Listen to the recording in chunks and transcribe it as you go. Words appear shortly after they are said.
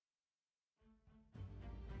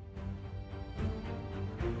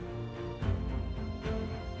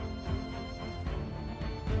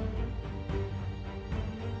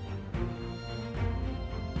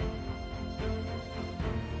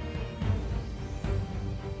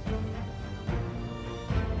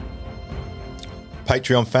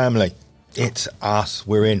Patreon family, it's us.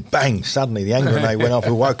 We're in. Bang! Suddenly the hand grenade went off.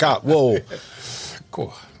 We woke up. Whoa!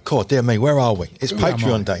 God, dear me, where are we? It's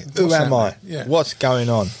Patreon day. Who am I? Yeah. What's going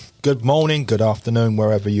on? Good morning, good afternoon,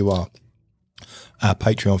 wherever you are. Our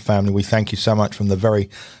Patreon family, we thank you so much from the very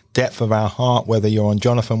depth of our heart, whether you're on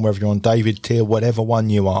Jonathan, whether you're on David Tier, whatever one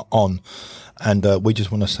you are on. And we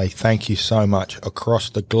just want to say thank you so much across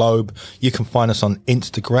the globe. You can find us on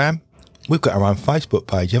Instagram. We've got our own Facebook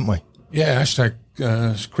page, haven't we? Yeah, hashtag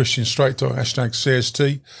Christian Straight Talk, hashtag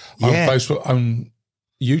CST, on Facebook, on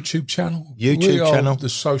YouTube channel. We are the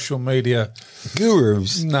social media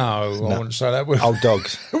gurus. No, I wouldn't say that. We're old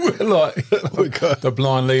dogs. We're like the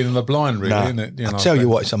blind leading the blind, really, isn't it? I tell you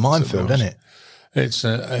what, it's a minefield, isn't it? It's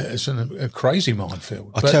a crazy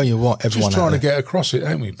minefield. I tell you what, everyone just trying to get across it,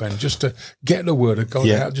 ain't we, Ben? Just to get the word of God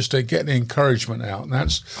out, just to get the encouragement out, and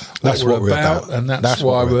that's what we're about, and that's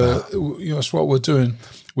why that's what we're doing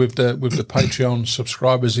with the Patreon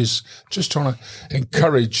subscribers, is just trying to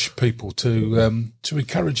encourage people to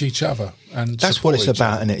encourage each other, and that's what it's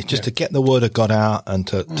about, isn't it? It's just to get the word of God out and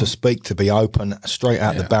to speak, to be open, straight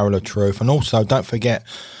out the barrel of truth, and also don't forget,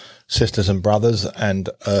 sisters and brothers and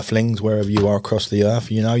earthlings, wherever you are across the earth,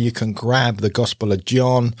 you can grab the Gospel of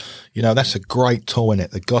John. That's a great tool in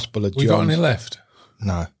it. The Gospel of John. We got any left?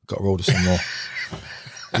 No, got to order some more.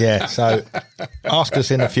 Yeah, so ask us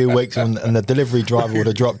in a few weeks and the delivery driver would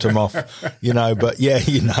have dropped them off, but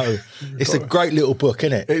it's a great little book,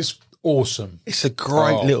 isn't it? It's awesome. It's a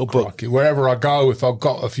great little book. Wherever I go, if I've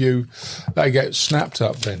got a few, they get snapped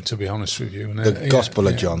up then, to be honest with you. And the Gospel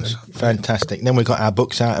of John's fantastic. And then we've got our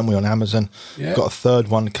books out, and we're on Amazon. We've got a third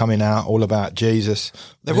one coming out, all about Jesus.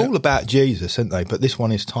 They're all about Jesus, aren't they? But this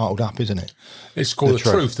one is titled up, isn't it? It's called The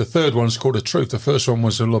Truth. The third one's called The Truth. The first one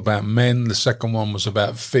was all about men. The second one was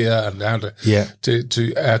about fear and how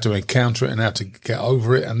to encounter it and how to get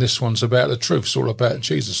over it. And this one's about the truth. It's all about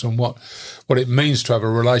Jesus and what it means to have a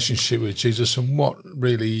relationship with Jesus and what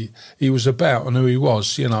really he was about and who he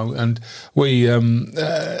was, and we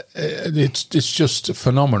it's just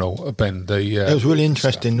phenomenal, Ben. It was really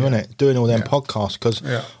interesting, wasn't it, doing all them podcasts, because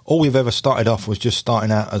all we've ever started off was just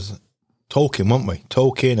starting out as talking, weren't we?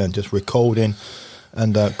 Talking and just recording,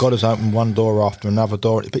 and God has opened one door after another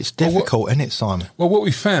door, but it's difficult, isn't it, Simon? Well, what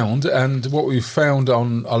we found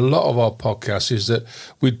on a lot of our podcasts is that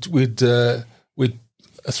we'd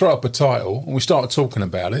throw up a title and we start talking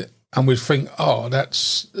about it, and we'd think,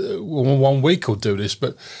 that's 1 week will do this,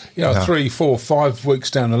 but 3, 4, 5 weeks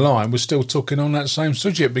down the line, we're still talking on that same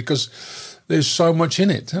subject because there's so much in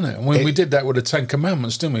it, isn't it? And we did that with the 10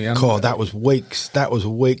 Commandments, didn't we? And that was weeks.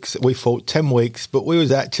 We thought 10 weeks, but we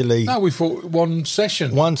was actually... No, we thought one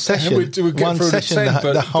session. One session. We'd get through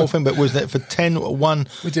the whole thing, but was that for 10 one...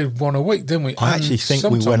 We did one a week, didn't we? I actually think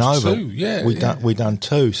we went over. We done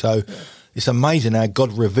 2, so... It's amazing how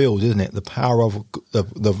God reveals, isn't it? The power of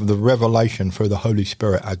the revelation through the Holy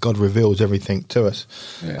Spirit. How God reveals everything to us.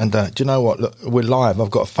 Yeah. And do you know what? Look, we're live. I've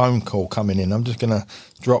got a phone call coming in. I'm just going to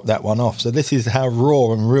drop that one off. So this is how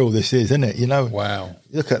raw and real this is, isn't it? Wow.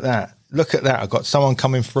 Look at that. I've got someone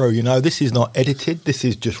coming through. This is not edited. This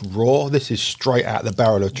is just raw. This is straight out the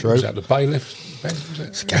barrel of truth. Was that the bailiff?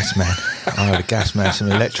 It's gas man. The gas man. Some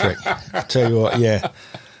electric. I tell you what,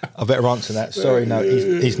 I better answer that. Sorry, no,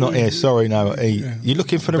 he's not here. Sorry, no. You're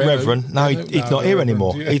looking for the Reverend? No, he's not here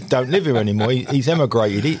anymore. He don't live here anymore. He's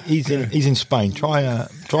emigrated. He's in Spain. Try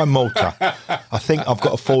Malta. I think I've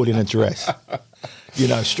got a forwarding address.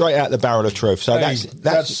 Straight out the barrel of truth. So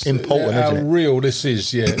that's important, isn't it? How real this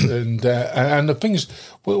is, and the thing is,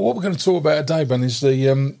 what we're going to talk about today, Ben, is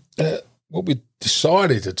what we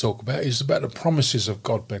decided to talk about is about the promises of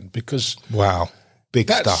God, Ben, because big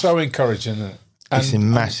that's stuff. So encouraging, isn't it? It's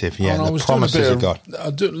massive, the promises of God.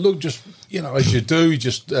 Look, just, as you do,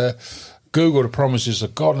 just Google the promises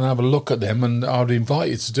of God and have a look at them, and I'd invite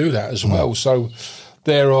you to do that as well. So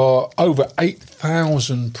there are over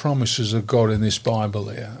 8,000 promises of God in this Bible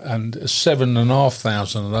here, and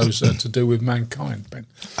 7,500 of those are to do with mankind, Ben.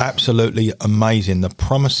 Absolutely amazing. The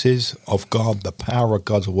promises of God, the power of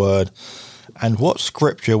God's word. And what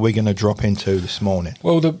scripture are we going to drop into this morning?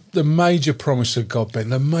 Well, the major promise of God, Ben,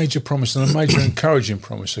 the major promise and the major encouraging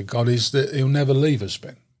promise of God is that he'll never leave us,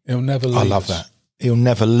 Ben. He'll never leave us. I love that. He'll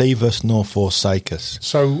never leave us nor forsake us.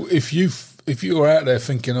 So if you're out there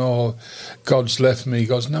thinking, God's left me,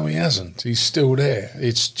 no, he hasn't. He's still there.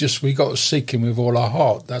 It's just we got to seek him with all our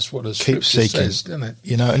heart. That's what the scripture says, doesn't it?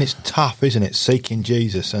 And it's tough, isn't it, seeking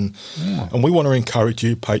Jesus. And we want to encourage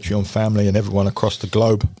you, Patreon family, and everyone across the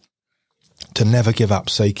globe, to never give up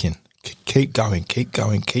seeking. Keep going.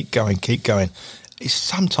 It's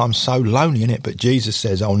sometimes so lonely, isn't it? But Jesus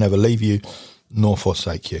says, I'll never leave you nor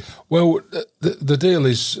forsake you. Well, the deal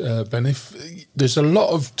is, Ben, if there's a lot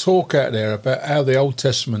of talk out there about how the Old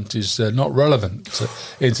Testament is not relevant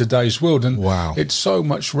in today's world, and it's so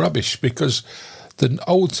much rubbish, because the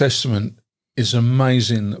Old Testament is an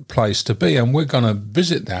amazing place to be, and we're going to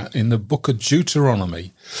visit that in the book of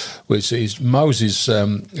Deuteronomy, which is Moses.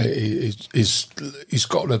 He's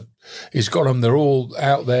got them. They're all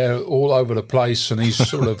out there, all over the place, and he's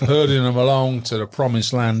sort of herding them along to the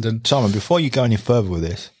promised land. And Simon, before you go any further with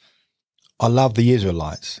this, I love the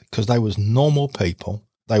Israelites because they was normal people.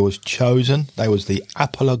 They was chosen. They was the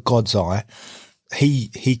apple of God's eye.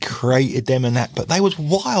 He created them and that, but they was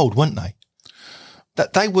wild, weren't they?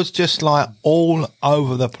 That they was just like all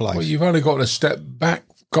over the place. Well, you've only got to step back.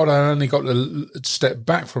 God only got to step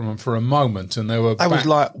back from them for a moment, and they was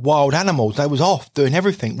like wild animals. They was off doing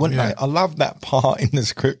everything, weren't they? I love that part in the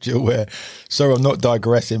scripture where, sorry, I'm not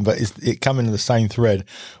digressing, but it come into the same thread,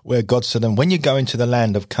 where God said, and when you go into the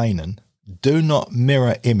land of Canaan, do not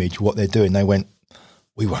mirror image what they're doing. They went,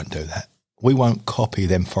 we won't do that. We won't copy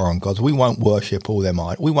them foreign gods. We won't worship all them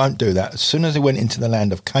idols. We won't do that. As soon as they went into the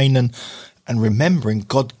land of Canaan, and remembering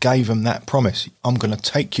God gave them that promise, I'm going to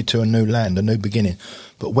take you to a new land, a new beginning.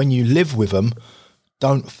 But when you live with them,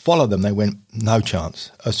 don't follow them. They went, no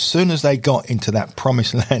chance. As soon as they got into that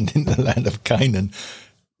promised land, in the land of Canaan,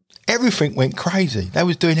 everything went crazy. They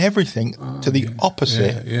was doing everything to the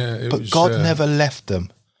opposite. But God never left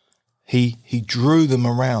them. He drew them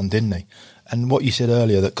around, didn't he? And what you said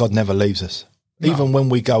earlier, that God never leaves us. No. Even when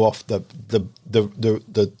we go off the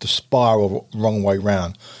spiral wrong way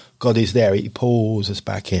round, God is there. He pulls us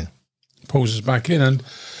back in. And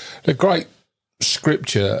the great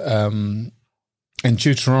scripture in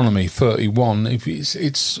Deuteronomy 31,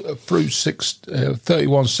 it's through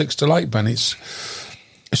 31, 6-8, Ben. It's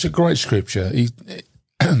a great scripture.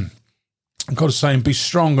 God is saying, be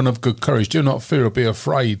strong and of good courage. Do not fear or be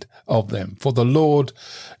afraid of them. For the Lord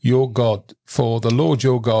your God,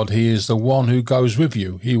 he is the one who goes with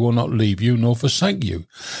you. He will not leave you nor forsake you.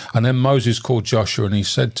 And then Moses called Joshua, and he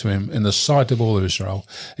said to him, in the sight of all Israel,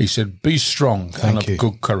 he said, be strong and of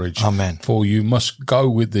good courage. Amen. For you must go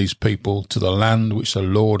with these people to the land which the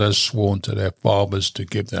Lord has sworn to their fathers to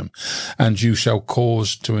give them, and you shall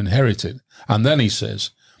cause to inherit it. And then he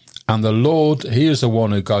says, and the Lord, he is the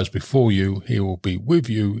one who goes before you. He will be with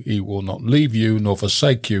you. He will not leave you nor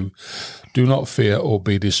forsake you. Do not fear or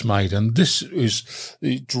be dismayed. And this is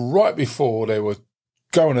right before they were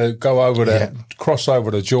going to go over there, cross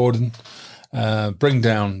over the Jordan, bring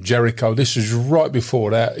down Jericho. This is right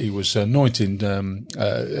before that. He was anointing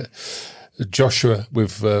Joshua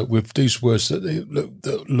with these words that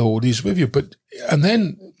the Lord is with you. And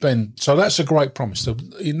then, Ben, so that's a great promise.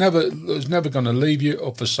 He was never going to leave you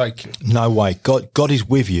or forsake you. No way. God is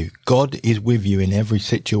with you. God is with you in every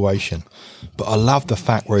situation. But I love the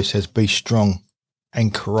fact where it says, be strong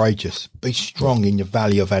and courageous. Be strong in your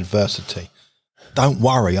valley of adversity. Don't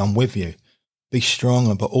worry, I'm with you. Be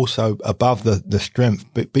strong, but also above the strength.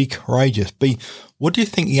 But be courageous. What do you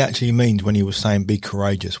think he actually means when he was saying be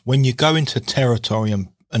courageous? When you go into territory and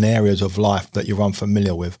areas of life that you're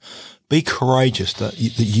unfamiliar with, be courageous that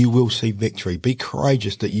you will see victory. Be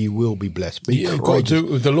courageous that you will be blessed. Be courageous. You've got to do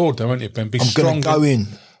it with the Lord, though, haven't you, Ben? I'm going to go in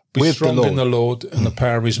be with strong the Lord. in the Lord and the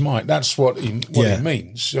power of his might. That's what it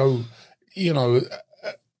means. So, you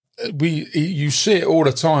see it all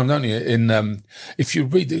the time, don't you? In if you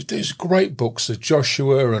read, there's great books of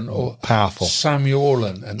Joshua and powerful Samuel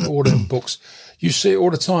and all them books. You see it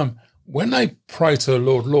all the time. When they pray to the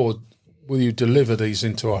Lord, Lord, will you deliver these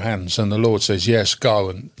into our hands? And the Lord says, yes,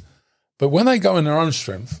 go. But when they go in their own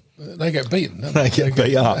strength, they get beaten. Don't they? They get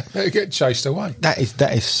beat up. They get chased away. That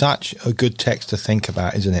is such a good text to think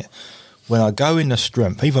about, isn't it? When I go in the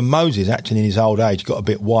strength, even Moses, actually in his old age, got a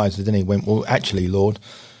bit wiser, didn't he? Went, well, actually, Lord,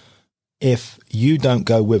 if you don't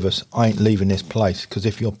go with us, I ain't leaving this place, because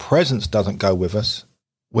if your presence doesn't go with us,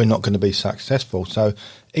 we're not going to be successful. So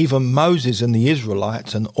even Moses and the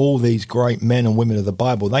Israelites and all these great men and women of the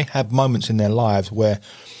Bible, they had moments in their lives where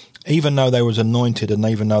even though they was anointed and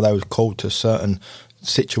even though they was called to certain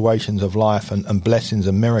situations of life and blessings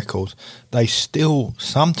and miracles, they still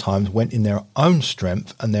sometimes went in their own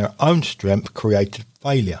strength, and their own strength created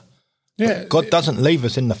failure. Yeah, God doesn't leave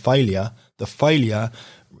us in the failure. The failure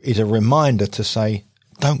is a reminder to say,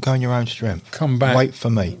 don't go in your own strength. Come back. Wait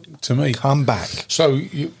for me. To me. Come back. So,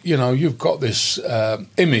 you've got this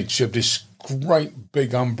image of this great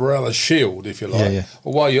big umbrella shield, if you like. Yeah.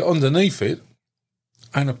 While you're underneath it,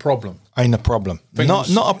 ain't a problem. Ain't a problem. Not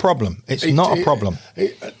a problem. It's not a problem.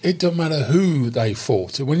 It doesn't matter who they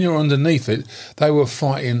fought. When you're underneath it, they were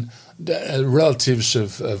fighting relatives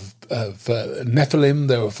of Nephilim.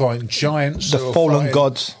 They were fighting giants. The fallen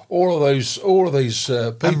gods. All of these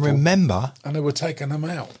people. And remember, and they were taking them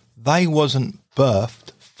out. They wasn't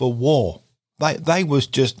birthed for war. They was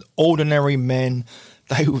just ordinary men.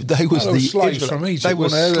 They was the slaves from Egypt. They were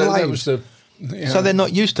slaves. So they're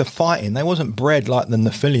not used to fighting. They wasn't bred like the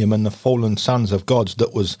Nephilim and the fallen sons of gods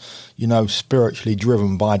that was, spiritually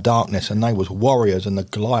driven by darkness, and they was warriors and the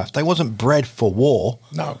Goliath. They wasn't bred for war.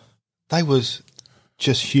 No. They was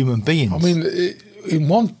just human beings. I mean, in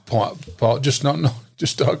one part, just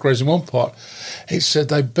digress, in one part, it said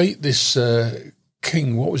they beat this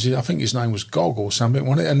king, what was he? I think his name was Gog or something,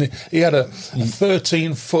 wasn't it? And he had a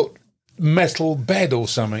 13-foot metal bed or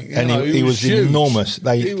something. And he was enormous.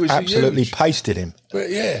 They absolutely pasted him.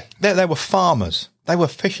 But yeah. They were farmers. They were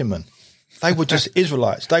fishermen. They were just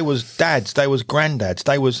Israelites. They was dads. They was granddads.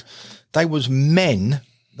 They was men.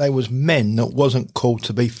 They was men that wasn't called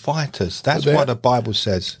to be fighters. That's what the Bible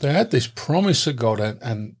says. They had this promise of God,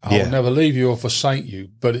 and I'll never leave you or forsake you,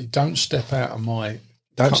 but don't step out of my...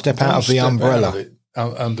 Don't step out of the umbrella.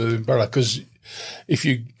 Under the umbrella, because if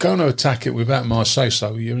you're going to attack it without my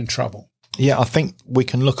say-so, you're in trouble. Yeah, I think we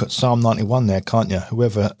can look at Psalm 91 there, can't you?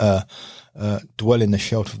 Whoever dwell in the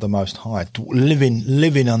shelter of the Most High,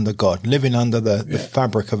 living under God, living under the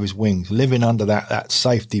fabric of His wings, living under that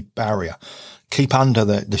safety barrier. Keep under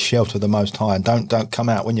the shelter of the Most High, and don't come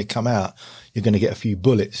out. When you come out, you're going to get a few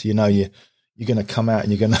bullets. You're going to come out,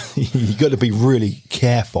 and you got to be really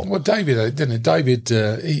careful. Well, David, didn't it? David,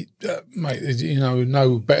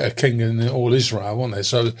 no better king than all Israel, wasn't there?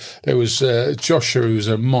 So there was Joshua, who was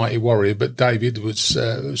a mighty warrior, but David was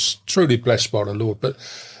truly blessed by the Lord. But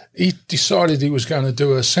he decided he was going to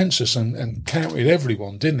do a census and counted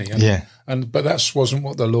everyone, didn't he? But that wasn't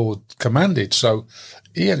what the Lord commanded. So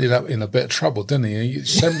he ended up in a bit of trouble, didn't he?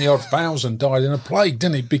 70-odd thousand died in a plague,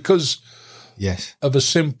 didn't he? Because of a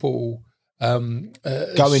simple...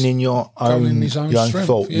 going in your own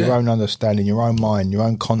thought, your own understanding, your own mind, your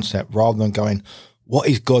own concept, rather than going, what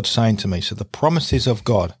is God saying to me? So the promises of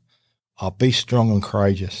God are be strong and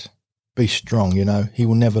courageous. Be strong, He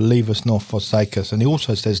will never leave us nor forsake us. And He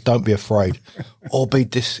also says, don't be afraid or be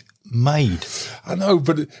dismayed. I know,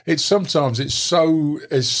 but sometimes it's so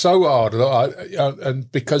hard,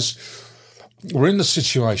 and because we're in the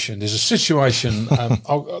situation. There's a situation.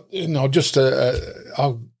 Just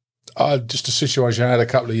a situation I had a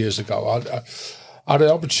couple of years ago. I had an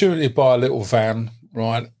opportunity to buy a little van,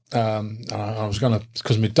 right? And I was going to,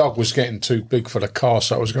 because my dog was getting too big for the car,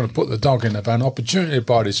 so I was going to put the dog in the van. Opportunity to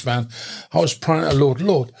buy this van. I was praying to the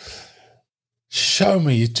Lord, show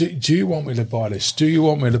me, do you want me to buy this? Do you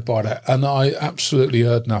want me to buy that? And I absolutely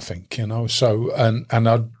heard nothing, So, and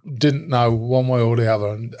I didn't know one way or the other.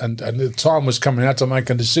 And the time was coming out to make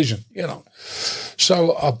a decision,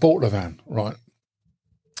 So I bought the van, right?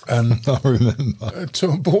 And I remember.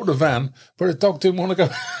 Bought the van, but the dog didn't want to go.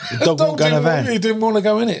 The dog wouldn't go in the van. He didn't want to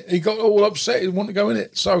go in it. He got all upset. He didn't want to go in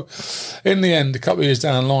it. So, in the end, a couple of years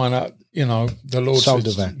down the line, the Lord sold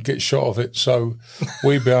said, the van. Get shot of it. So,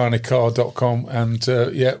 WeBuyAnyCar.com, and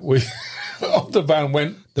the van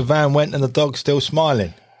went. The van went, and the dog's still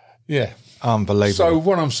smiling. Yeah. Unbelievable. So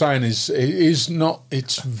what I'm saying is,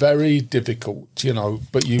 it's very difficult,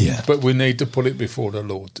 but we need to put it before the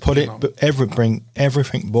Lord. Bring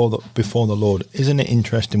everything before the Lord. Isn't it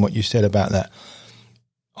interesting what you said about that?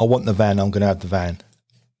 I want the van, I'm going to have the van.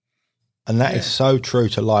 And that is so true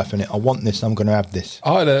to life, isn't it? I want this, I'm going to have this.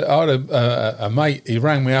 I had a mate, he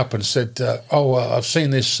rang me up and said, I've seen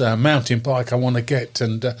this mountain bike I want to get,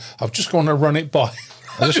 and I've just going to run it by.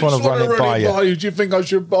 I just want to run it by you. Do you think I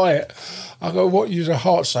should buy it? I go, what does your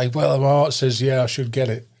heart say? Well, my heart says, yeah, I should get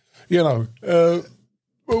it. We'll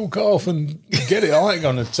go off and get it. I ain't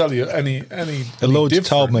going to tell you any The Lord's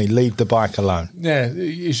told me, leave the bike alone. Yeah.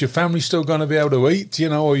 Is your family still going to be able to eat,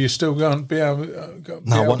 or you're still going to be able to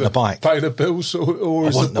I want the bike. Pay the bills, or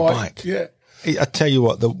is the bike? Yeah. I tell you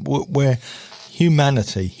what, where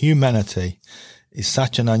humanity is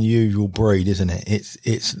such an unusual breed, isn't it?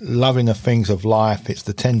 It's loving the things of life, it's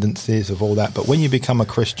the tendencies of all that. But when you become a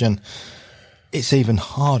Christian, it's even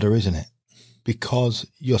harder, isn't it? Because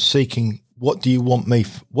you're seeking, what do you want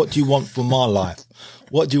for my life?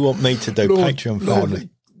 What do you want me to do? Lord, Patreon family.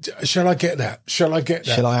 Lord, shall I get that? Shall I get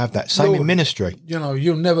that? Shall I have that? Same Lord, in ministry.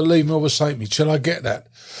 You'll never leave me or forsake me. Shall I get that?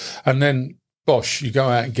 And then, bosh, you go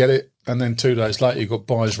out and get it, and then 2 days later you've got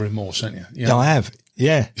buyer's remorse, haven't you? Yeah, I have.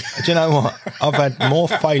 Yeah. Do you know what? I've had more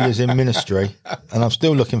failures in ministry, and I'm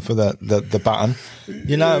still looking for the button.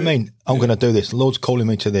 You know what I mean? I'm going to do this. The Lord's calling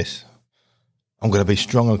me to this. I'm going to be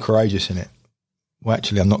strong and courageous in it. Well,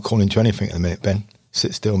 actually, I'm not calling to anything at the minute, Ben.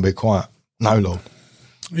 Sit still and be quiet. No, Lord.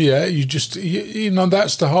 Yeah, you know,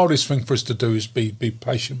 that's the hardest thing for us to do is be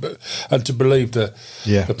patient, and to believe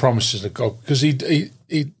the promises of God, because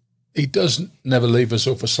he does never leave us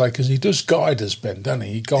or forsake us. He does guide us, Ben, doesn't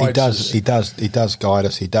he? He guides us. He does guide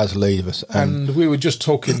us. He does lead us. And we were just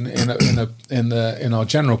talking in our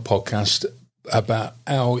general podcast about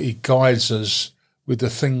how he guides us with the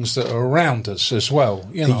things that are around us as well.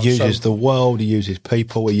 You know, he uses the world. He uses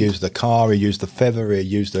people. He uses the car. He uses the feather. He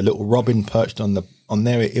uses the little robin perched on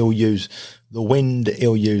there. He'll use the wind.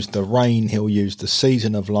 He'll use the rain. He'll use the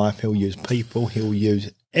season of life. He'll use people. He'll use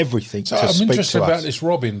everything to speak to us. I'm interested about this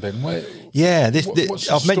robin, Ben.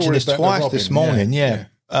 I've mentioned this twice this morning. Yeah.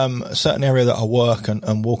 A certain area that I work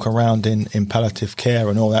and walk around in palliative care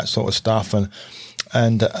and all that sort of stuff,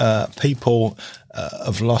 and people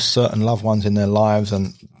have lost certain loved ones in their lives,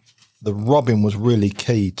 and the robin was really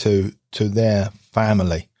key to their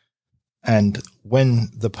family. And when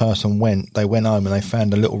the person they went home and they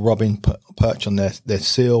found a little robin perch on their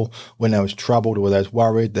sill. When they was troubled or they was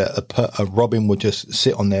worried, that a robin would just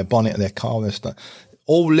sit on their bonnet of their car and stuff.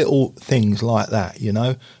 All little things like that, you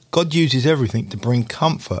know. God uses everything to bring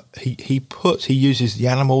comfort. He uses the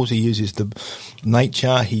animals, he uses the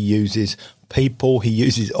nature, he uses people, he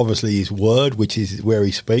uses obviously his word, which is where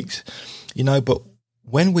he speaks, you know. But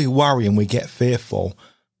when we worry and we get fearful,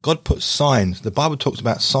 God puts signs. The Bible talks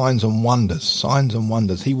about signs and wonders. Signs and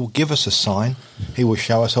wonders. He will give us a sign. He will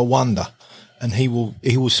show us a wonder. And he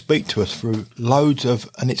will speak to us through loads of,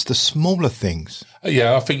 and it's the smaller things.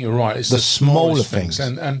 Yeah, I think you're right. It's the smaller things.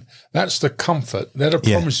 And that's the comfort. They're the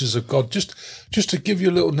promises of God. Just to give you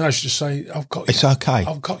a little nudge to say, I've got you. It's okay.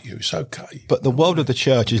 I've got you. It's okay. But the world of the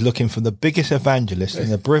church is looking for the biggest evangelist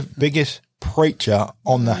and the biggest preacher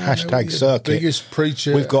on the hashtag circuit. Biggest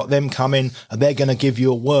preacher. We've got them coming and they're going to give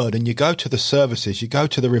you a word, and you go to the services, you go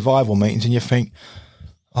to the revival meetings and you think,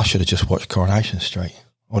 I should have just watched Coronation Street,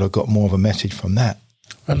 or have got more of a message from that.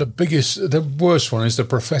 And the worst one is the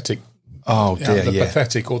prophetic. Oh dear, the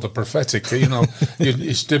pathetic or the prophetic. You know,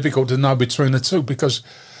 it's difficult to know between the two, because,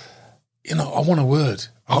 you know, I want a word.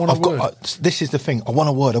 This is the thing. I want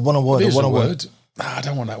a word. I want a word. I want a word. No, I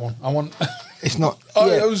don't want that one. I want. It's not.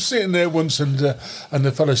 I was sitting there once, and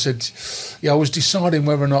the fellow said, I was deciding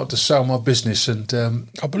whether or not to sell my business, and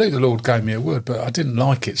I believe the Lord gave me a word, but I didn't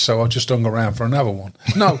like it, so I just hung around for another one.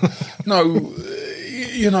 No,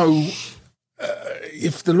 you know,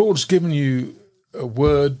 if the Lord's given you a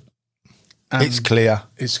word, and it's clear.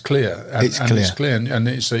 It's clear. And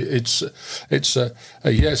it's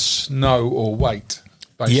a yes, no, or wait.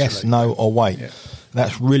 Basically. Yes, no, or wait. Yeah.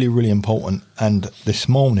 That's really, really important. And this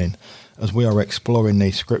morning, as we are exploring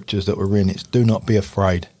these scriptures that we're in, it's do not be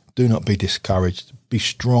afraid. Do not be discouraged. Be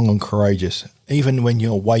strong and courageous. Even when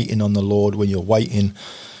you're waiting on the Lord, when you're waiting,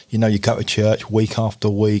 you know, you go to church week after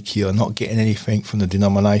week, you're not getting anything from the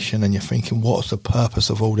denomination, and you're thinking, what's the purpose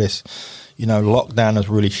of all this? You know, lockdown has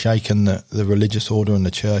really shaken the religious order and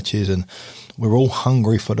the churches, and we're all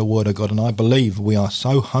hungry for the word of God. And I believe we are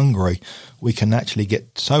so hungry, we can actually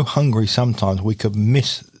get so hungry sometimes we could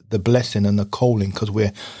miss the blessing and the calling, because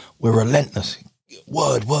we're relentless.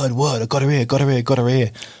 Word, I got to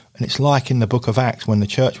hear. And it's like in the book of Acts, when the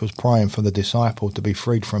church was praying for the disciple to be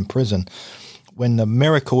freed from prison, when the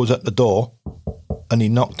miracle was at the door, and he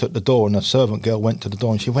knocked at the door, and a servant girl went to the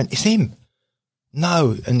door, and she went, it's him.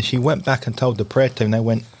 No. And she went back and told the prayer team, they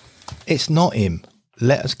went, it's not him.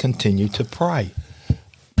 Let us continue to pray.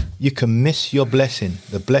 You can miss your blessing.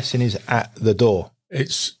 The blessing is at the door.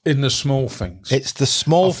 It's in the small things. It's the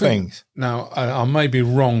small things. Now, I may be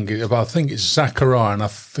wrong, but I think it's Zechariah, and I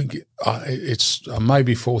think it's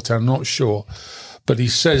maybe 14, I'm not sure. But he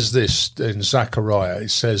says this in Zechariah.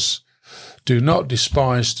 It says, do not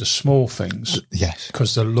despise the small things. Yes.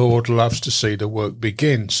 Because the Lord loves to see the work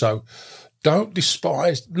begin. So don't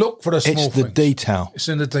despise. Look for the small things. It's the detail. It's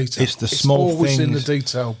in the detail. It's the small things. It's always in the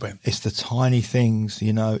detail, Ben. It's the tiny things,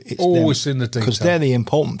 you know. It's always in the detail. Because they're the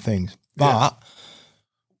important things. But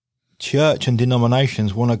church and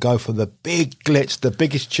denominations want to go for the big glitz. The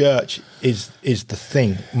biggest church is the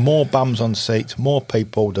thing. More bums on seats, more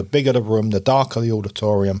people, the bigger the room, the darker the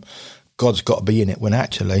auditorium. God's got to be in it, when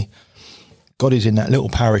actually God is in that little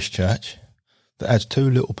parish church that has 2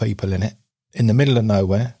 little people in it, in the middle of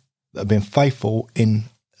nowhere, that have been faithful in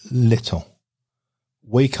little,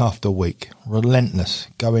 week after week, relentless,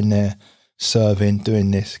 going there, serving,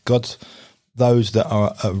 doing this. God's those that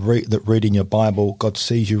are that reading your Bible. God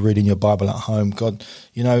sees you reading your Bible at home. God,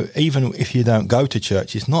 you know, even if you don't go to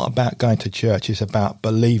church, it's not about going to church. It's about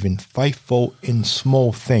believing, faithful in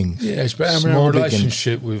small things. Yeah, it's about having a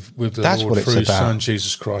relationship with the Lord through His Son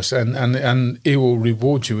Jesus Christ, and He will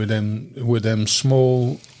reward you with them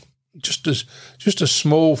small just a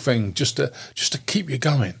small thing, just to keep you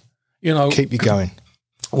going. Keep you going.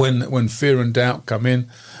 When fear and doubt come in,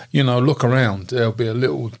 look around. There'll be a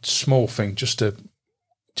little small thing just to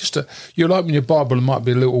you'll open your Bible, and might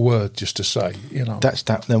be a little word just to say, That's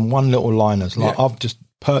that. Then one little liners. Like I've just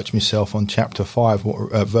perched myself on chapter 5,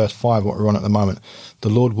 verse 5, what we're on at the moment. The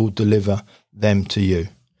Lord will deliver them to you.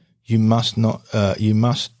 You must not. You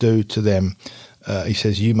must do to them. He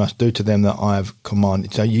says, you must do to them that I have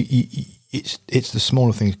commanded. So it's the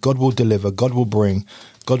smaller things. God will deliver. God will bring.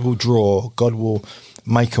 God will draw. God will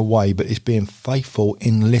make a way. But it's being faithful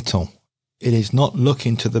in little. It is not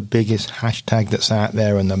looking to the biggest hashtag that's out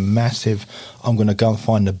there and the massive, I'm going to go and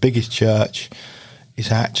find the biggest church.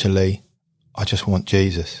 It's actually, I just want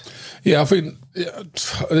Jesus. Yeah, I think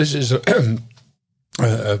this is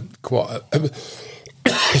quite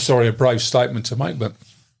a brave statement to make, but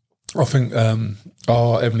I think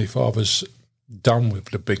our Heavenly Father's done with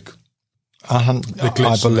the big, the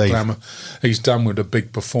glitz and the glamour. He's done with the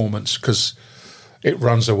big performance because it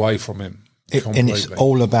runs away from him. And it's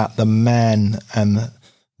all about the man and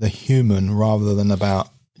the human rather than about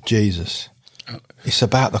Jesus. It's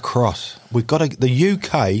about the cross. We've got the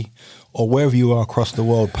UK, or wherever you are across the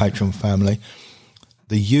world, Patreon family,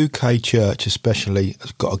 the UK church especially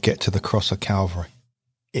has got to get to the cross of Calvary.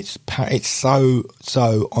 It's so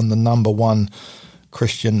on the number one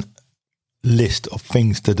Christian list of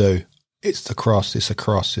things to do. It's the cross. It's a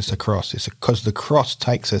cross. It's a cross. It's because the cross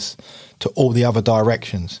takes us to all the other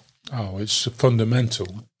directions. Oh, it's fundamental.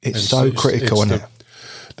 It's so critical, isn't it?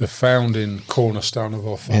 The founding cornerstone of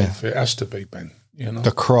our faith. Yeah. It has to be, Ben.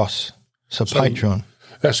 The cross. So Patreon.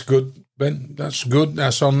 That's good, Ben. That's good.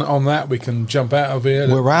 That's on that. We can jump out of here.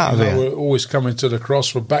 We're out of here. We're always coming to the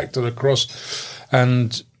cross. We're back to the cross,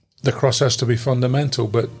 and the cross has to be fundamental.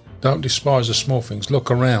 But don't despise the small things. Look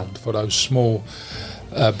around for those small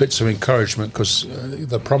bits of encouragement, because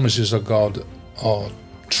the promises of God are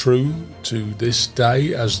true to this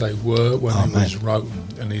day as they were when He was written,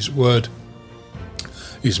 and His word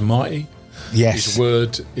is mighty. Yes, His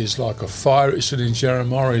word is like a fire. It said in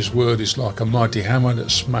Jeremiah, His word is like a mighty hammer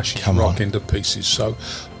that smashes rock into pieces. So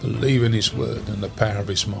believe in His word and the power of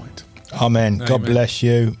His might. Amen. God bless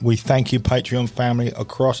you. We thank you, Patreon family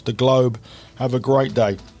across the globe. Have a great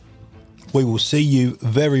day. We will see you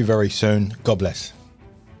very, very soon. God bless.